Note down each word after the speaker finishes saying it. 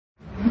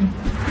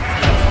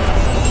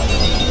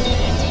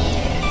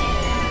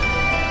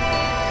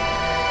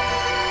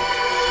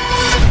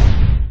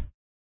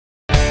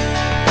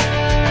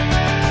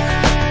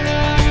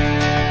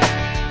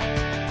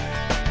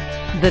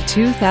The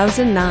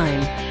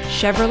 2009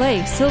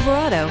 Chevrolet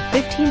Silverado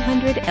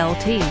 1500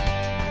 LT.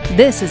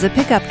 This is a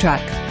pickup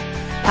truck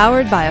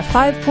powered by a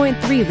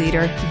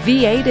 5.3-liter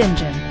V8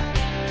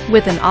 engine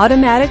with an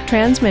automatic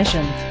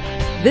transmission.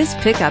 This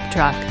pickup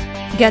truck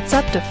gets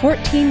up to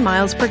 14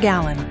 miles per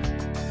gallon.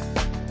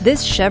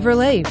 This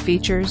Chevrolet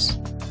features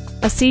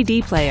a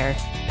CD player,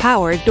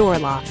 power door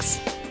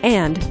locks,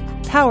 and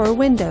power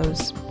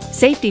windows.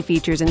 Safety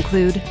features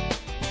include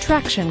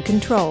traction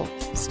control,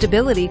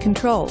 stability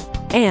control,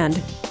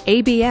 and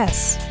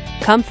ABS.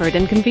 Comfort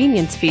and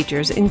convenience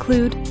features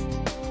include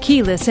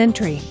keyless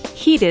entry,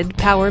 heated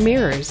power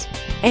mirrors,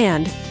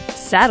 and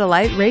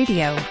satellite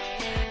radio.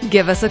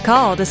 Give us a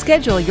call to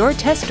schedule your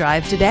test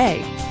drive today.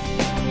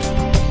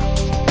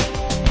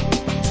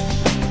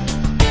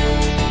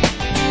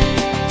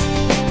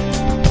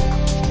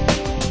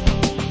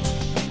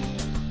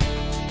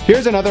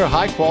 Here's another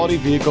high-quality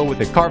vehicle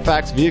with a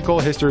Carfax Vehicle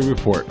History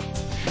Report.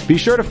 Be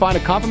sure to find a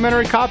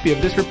complimentary copy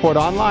of this report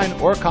online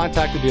or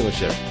contact the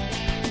dealership.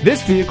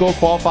 This vehicle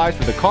qualifies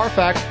for the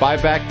Carfax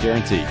Buyback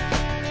Guarantee.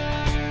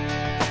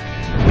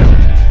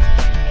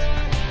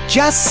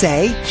 Just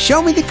say,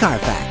 "Show me the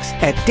Carfax"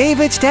 at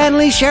David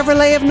Stanley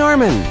Chevrolet of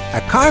Norman,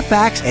 a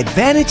Carfax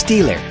Advantage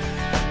dealer.